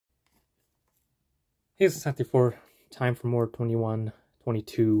Hey, this is 74. Time for more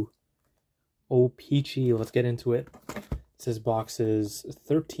 21-22 O-Pee-Chee. Let's get into it. It says boxes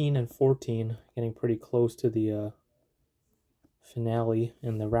 13 and 14, getting pretty close to the finale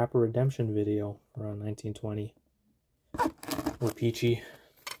in the Rapper Redemption video around 1920. O-Pee-Chee.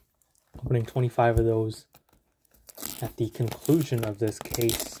 Opening 25 of those at the conclusion of this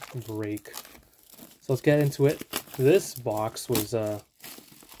case break. So let's get into it. This box was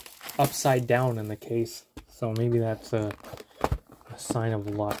upside down in the case, so maybe that's a sign of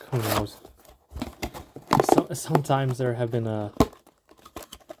luck. Who knows? Sometimes there have been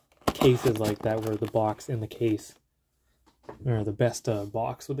cases like that where the box in the case, or the best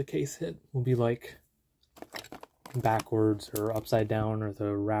box with the case hit, will be like backwards or upside down, or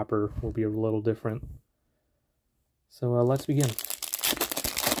the wrapper will be a little different. So let's begin.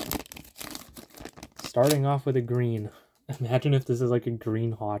 Starting off with a green. Imagine if this is like a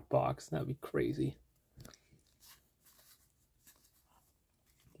green hot box. That'd be crazy.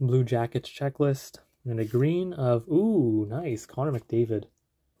 Blue Jackets checklist. And a green of, ooh, nice. Connor McDavid.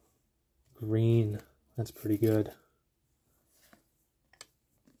 Green. That's pretty good.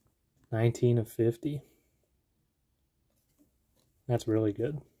 19 of 50. That's really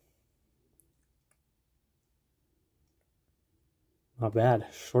good. Not bad.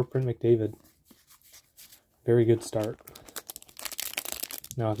 Short print McDavid. Very good start.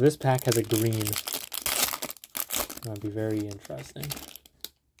 Now, if this pack has a green, that'd be very interesting.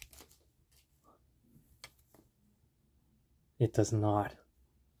 It does not.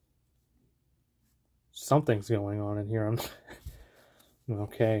 Something's going on in here.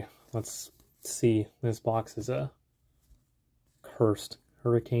 Okay, let's see. This box is a cursed.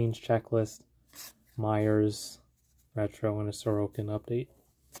 Hurricanes checklist, Myers, retro, and a Sorokin update.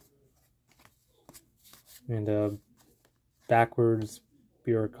 And a backwards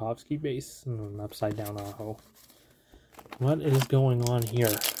Burakovsky base and an upside down Aho. What is going on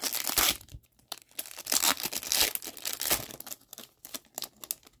here?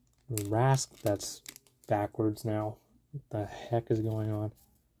 Rask, that's backwards now. What the heck is going on?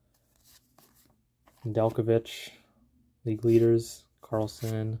 Delkovich, league leaders,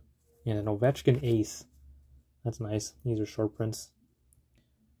 Carlson, and an Ovechkin ace. That's nice. These are short prints.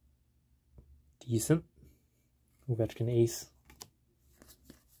 Decent. Ovechkin ace.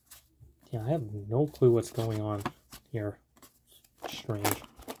 Yeah, I have no clue what's going on here. Strange.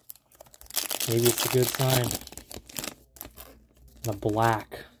 Maybe it's a good sign. The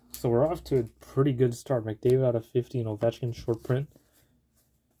black. So we're off to a pretty good start. McDavid out of 50 and Ovechkin short print.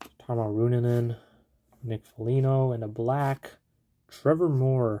 Tarmo Ruunanen, Nick Foligno, and a black Trevor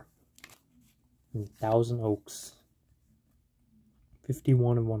Moore and Thousand Oaks.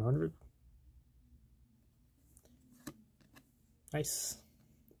 51 of 100. Nice.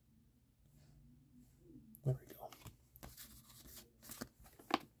 There we go.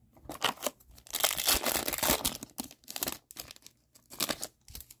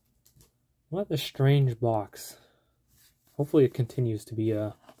 What a strange box. Hopefully it continues to be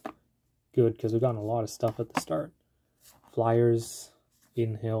good, because we've gotten a lot of stuff at the start. Flyers,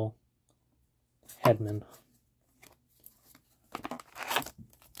 Aiden Hill, Hedman.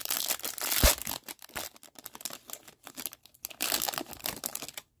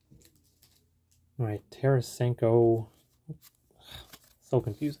 Alright, Tarasenko. So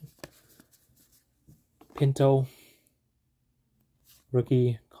confusing. Pinto,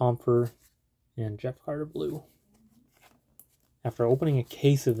 rookie, Comfer, and Jeff Carter blue. After opening a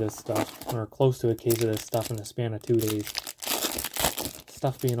case of this stuff, or close to a case of this stuff in the span of 2 days,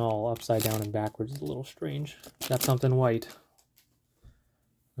 stuff being all upside down and backwards is a little strange. Got something white.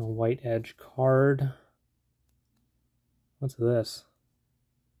 A white edge card. What's this?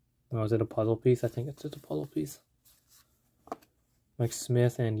 Oh, is it a puzzle piece? I think it's just a puzzle piece. Mike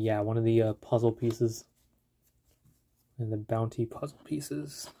Smith, and yeah, one of the puzzle pieces. And the bounty puzzle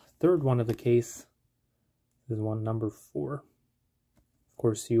pieces. Third one of the case is one number 4. Of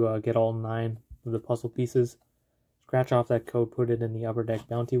course, you get all 9 of the puzzle pieces. Scratch off that code, put it in the Upper Deck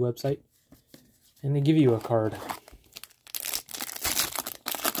Bounty website, and they give you a card.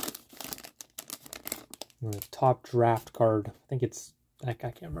 A top draft card. I think it's... I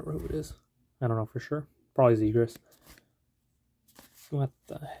can't remember who it is. I don't know for sure. Probably Zegras. What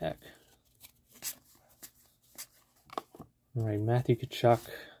the heck? Alright, Matthew Tkachuk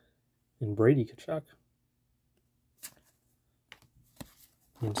and Brady Tkachuk.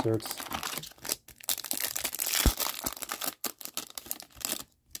 Inserts.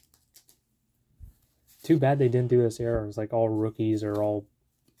 Too bad they didn't do this era. It was like all rookies or all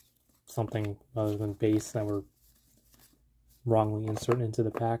something other than base that were wrongly inserted into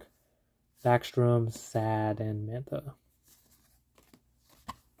the pack. Backstrom, Sad, and Manta.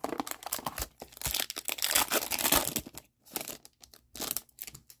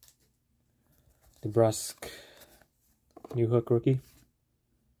 DeBrusque, New Hook rookie,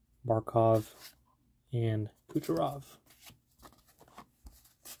 Barkov, and Kucherov.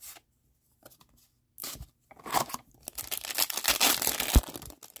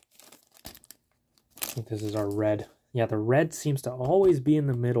 I think this is our red. Yeah, the red seems to always be in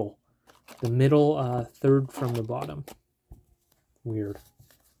the middle. The middle third from the bottom. Weird.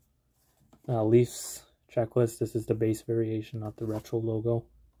 Leafs checklist. This is the base variation, not the retro logo.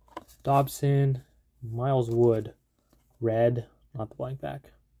 Dobson, Miles Wood, red, not the blank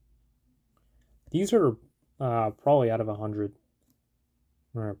back. These are probably out of 100,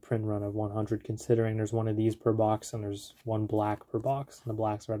 or a print run of 100, considering there's one of these per box and there's one black per box, and the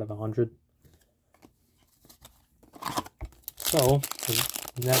blacks are out of 100. So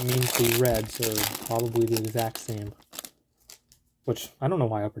that means the reds are probably the exact same. Which, I don't know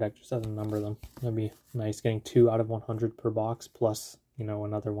why Upper Deck just doesn't number them. That'd be nice, getting 2 out of 100 per box, plus, you know,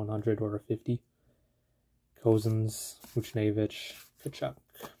 another 100 or a 50. Kozins, Vucinovic, Kachuk.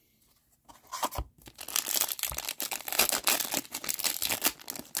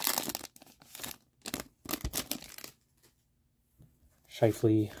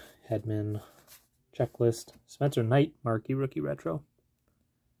 Scheifele, Hedman, checklist. Spencer Knight, Marquee Rookie Retro.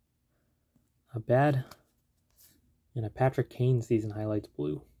 A bad. And a Patrick Kane season highlights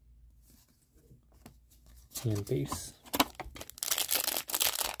blue. And base.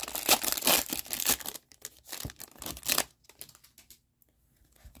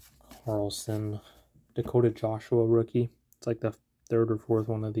 Carlson, Dakota Joshua rookie. It's like the 3rd or 4th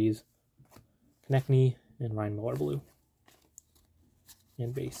one of these. Konechny and Ryan Miller blue.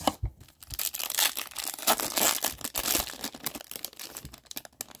 And base.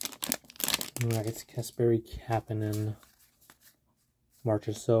 Alright, Kasperi Kapanen,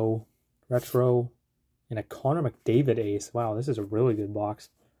 Marchessault, retro, and a Connor McDavid ace. Wow, this is a really good box.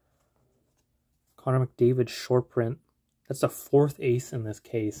 Connor McDavid short print. That's the 4th ace in this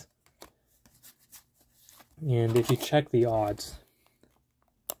case. And if you check the odds,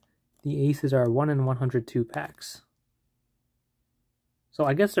 the aces are 1 in 102 packs. So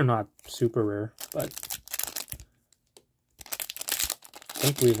I guess they're not super rare, but I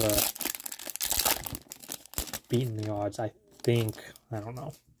think we've beaten the odds. I think. I don't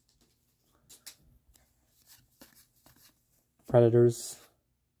know. Predators,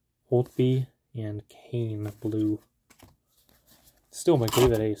 Holtby, and Kane blue. Still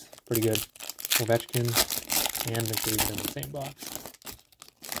McDavid ace. Pretty good. Ovechkin and McDavid in the same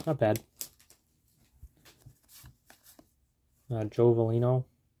box. Not bad. Joe Veleno.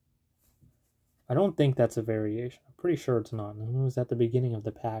 I don't think that's a variation. I'm pretty sure it's not. It was at the beginning of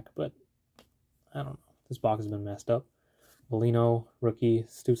the pack, but I don't know. This box has been messed up. Veleno, rookie,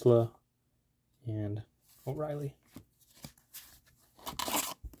 Stützle, and O'Reilly.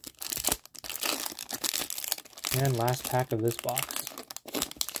 And last pack of this box.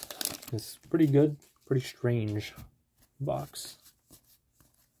 It's pretty good, pretty strange box.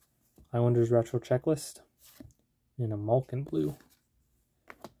 Islanders retro checklist in a Malkin blue.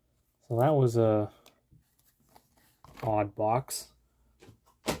 So that was a odd box.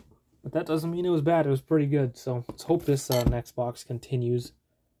 But that doesn't mean it was bad. It was pretty good. So let's hope this next box continues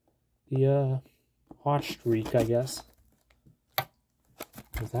the hot streak, I guess.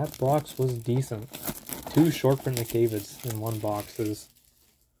 Because that box was decent. 2 short print McDavids in one box is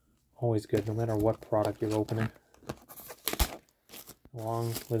always good, no matter what product you're opening.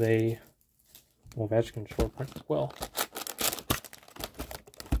 Along with a Ovechkin short print as well.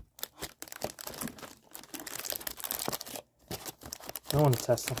 I want to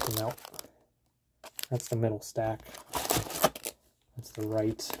test something out. That's the middle stack. That's the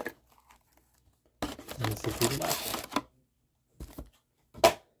right. And this is the left.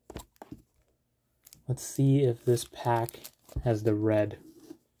 Let's see if this pack has the red.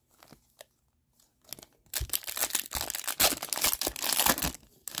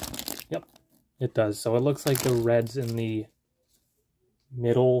 Yep, it does. So it looks like the red's in the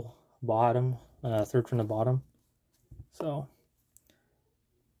middle bottom, 3rd from the bottom. So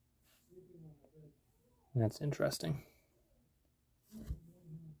that's interesting.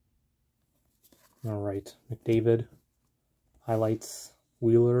 All right, McDavid, highlights,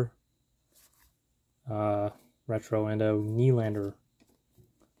 Wheeler, retro, and a Nylander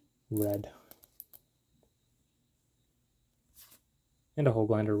red. And a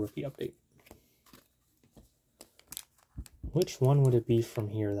Höglander rookie update. Which one would it be from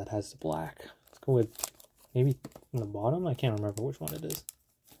here that has the black? Let's go with maybe in the bottom? I can't remember which one it is.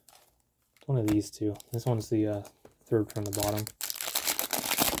 one of these two. This one's the third from the bottom.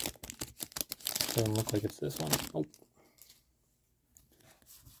 Doesn't look like it's this one. Oh.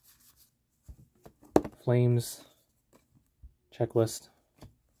 Flames, Checklist,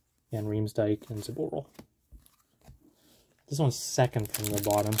 and Reamsdyke and Zaboral. This one's second from the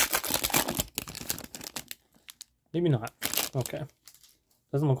bottom. Maybe not. Okay.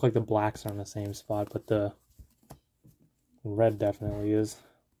 Doesn't look like the blacks are in the same spot, but the red definitely is.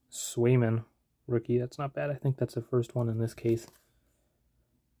 Swayman, rookie. That's not bad. I think that's the first one in this case.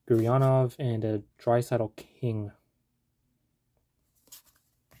 Guryanov and a Draisaitl King.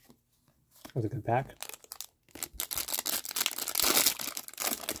 That was a good pack.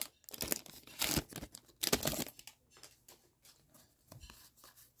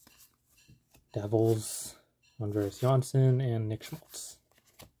 Devils, Andreas Janssen, and Nick Schmaltz.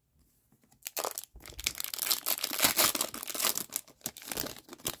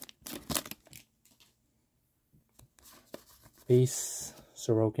 Base,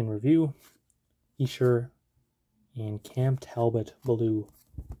 Sorokin Review, Escher, and Cam Talbot Blue.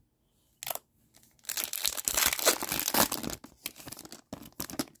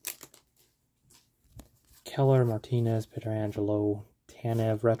 Keller, Martinez, Pietrangelo,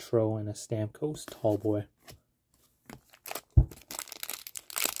 Tanev Retro, and a Stamkos Tallboy.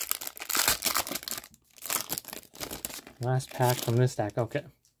 Last pack from this stack. Okay,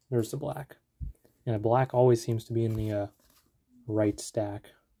 there's the black. And the black always seems to be in the right stack.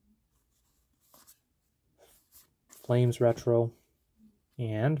 Flames Retro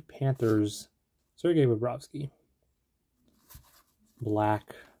and Panthers Sergei Bobrovsky.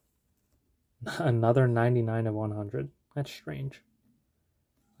 Black. Another 99 of 100. That's strange.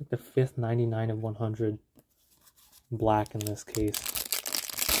 Like the fifth 99 of 100 black in this case.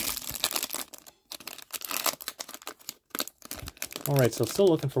 Alright, so still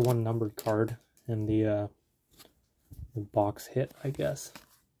looking for one numbered card in the box hit, I guess.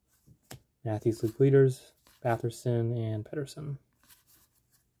 Matthews League Leaders, Batherson, and Pedersen.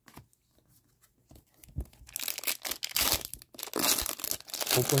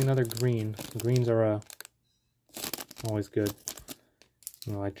 Hopefully another green. Greens are always good.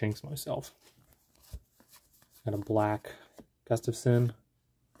 You know, I jinx myself. Got a black Gustafson,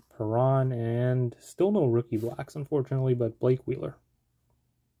 Perron, and still no rookie blacks, unfortunately, but Blake Wheeler.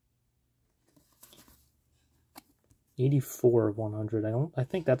 84 of 100. I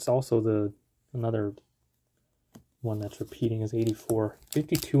think that's also another one that's repeating is 84.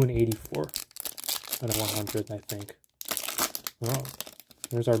 52 and 84 out of 100, I think. Oh,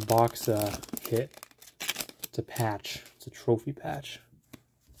 there's our box hit. It's a patch. It's a trophy patch.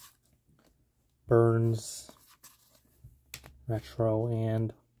 Burns, Retro,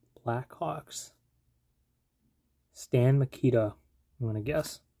 and Blackhawks. Stan Mikita, I'm going to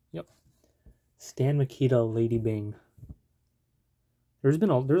guess. Yep. Stan Mikita, Lady Bing. There's a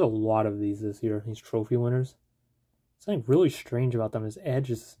lot of these this year, these trophy winners. Something really strange about them is edge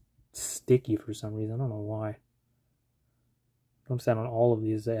is sticky for some reason. I don't know why. Notice that on all of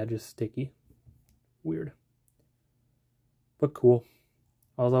these, the edge is sticky. Weird. But cool.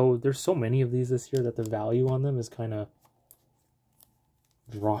 Although there's so many of these this year that the value on them is kind of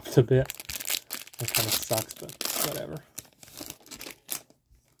dropped a bit. That kind of sucks, but whatever.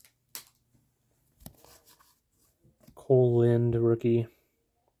 Cole Lind, rookie.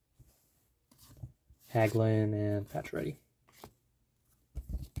 Hagelin, and Pacioretty.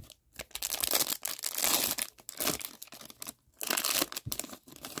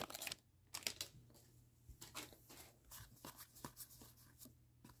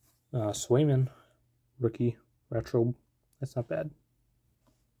 Swayman, rookie, retro. That's not bad.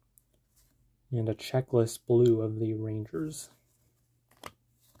 And a checklist blue of the Rangers.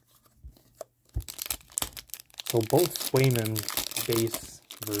 So both Swayman base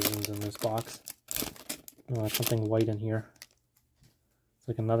versions in this box. Oh, something white in here. It's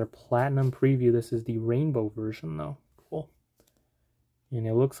like another platinum preview. This is the rainbow version though. Cool. And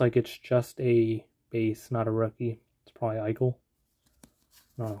it looks like it's just a base, not a rookie. It's probably Eichel.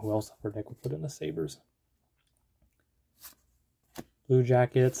 I don't know who else Upper Deck would put in the Sabres. Blue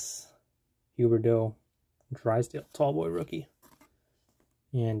Jackets, Huberdeau, Drysdale, Tallboy rookie.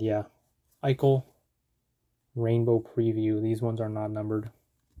 And yeah, Eichel, rainbow preview. These ones are not numbered.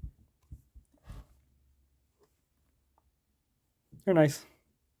 They're nice.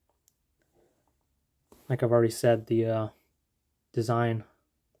 Like I've already said, the design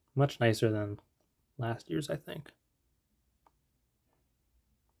much nicer than last year's, I think.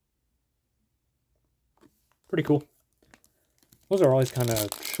 Pretty cool. Those are always kind of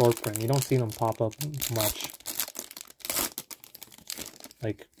short print. You don't see them pop up much.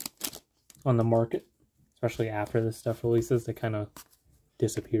 Like on the market, especially after this stuff releases. They kind of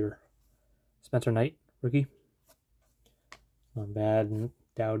disappear. Spencer Knight, rookie. Not bad.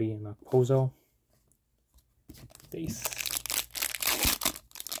 Dowdy and Okposo. Base.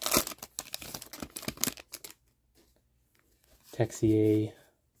 Texier,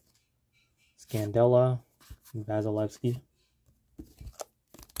 Scandella, and Vasilevsky.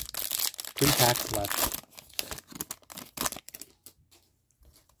 3 packs left.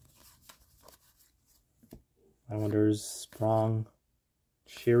 Islanders, Sprong,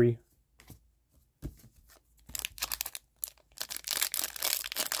 Sherry.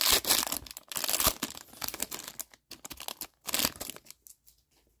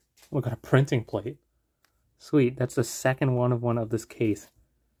 We got a printing plate. Sweet, that's the second one of this case.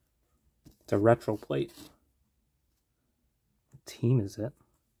 It's a retro plate. What team is it?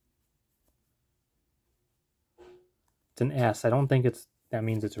 It's an S. I don't think that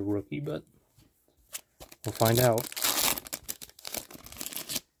means it's a rookie, but we'll find out.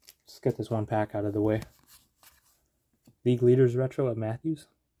 Let's get this one pack out of the way. League Leaders retro at Matthews.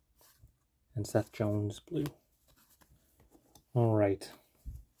 And Seth Jones blue. Alright.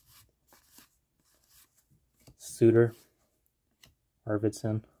 Suter,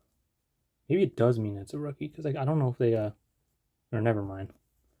 Arvidsson. Maybe it does mean it's a rookie, because I don't know if they, or never mind.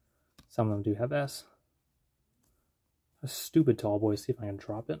 Some of them do have S. A stupid tall boy, see if I can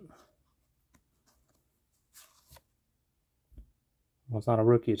drop it. Well, it's not a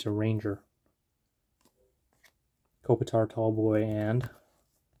rookie, it's a Ranger. Kopitar, tall boy, and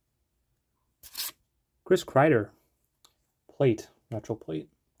Chris Kreider. Plate, retro plate.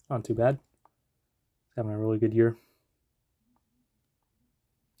 Not too bad. Having a really good year.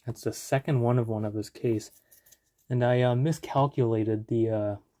 That's the second one of this case. And I miscalculated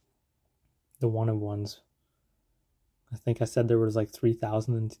the one-of-ones. I think I said there was like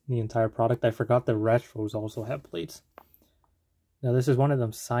 3,000 in the entire product. I forgot the retros also have plates. Now this is one of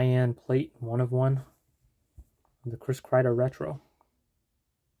them, cyan plate, one-of-one. The Chris Kreider retro.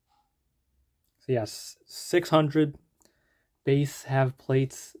 So yes, 600 base have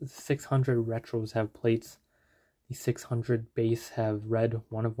plates, 600 retros have plates, the 600 base have red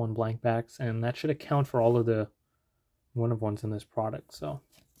one-of-one blank backs, and that should account for all of the one-of-ones in this product. So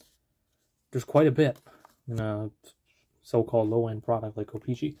there's quite a bit in a so-called low-end product like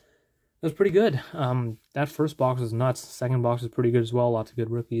O-Pee-Chee. That's pretty good. That first box was nuts. The second box is pretty good as well. Lots of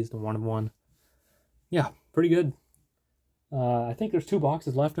good rookies. The one-of-one. Yeah, pretty good. I think there's 2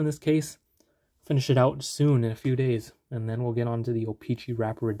 boxes left in this case. Finish it out soon in a few days, and then we'll get on to the O-Pee-Chee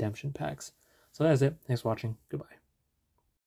Rapper Redemption packs. So that's it. Thanks for watching. Goodbye.